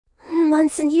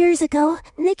months and years ago,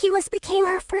 Nikki became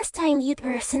her first time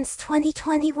YouTuber since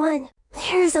 2021.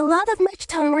 There's a lot of much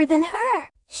taller than her.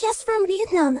 She's from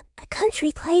Vietnam, a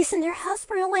country place in her house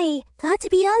far away. Got to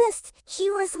be honest, she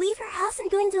was leave her house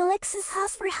and going to Alexa's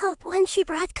house for help when she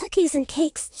brought cookies and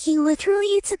cakes. She literally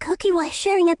eats a cookie while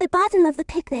sharing at the bottom of the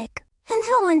picnic.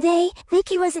 Until one day,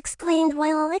 Nikki was explained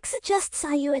while Alexa just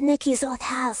saw you at Nikki's old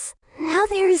house. Now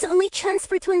there is only chance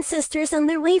for twin sisters on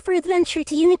their way for adventure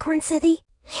to Unicorn City.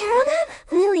 Hannah,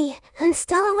 Lily, and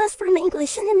Stella was from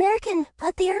English and American,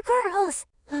 but they are girls.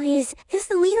 Louise is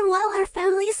the leader while her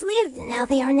families lived. Now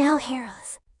they are now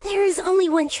heroes. There is only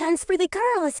one chance for the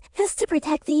girls, is to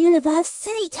protect the Universe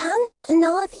City town, and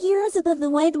all of heroes above the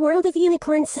wide world of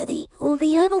Unicorn City will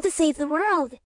be able to save the world.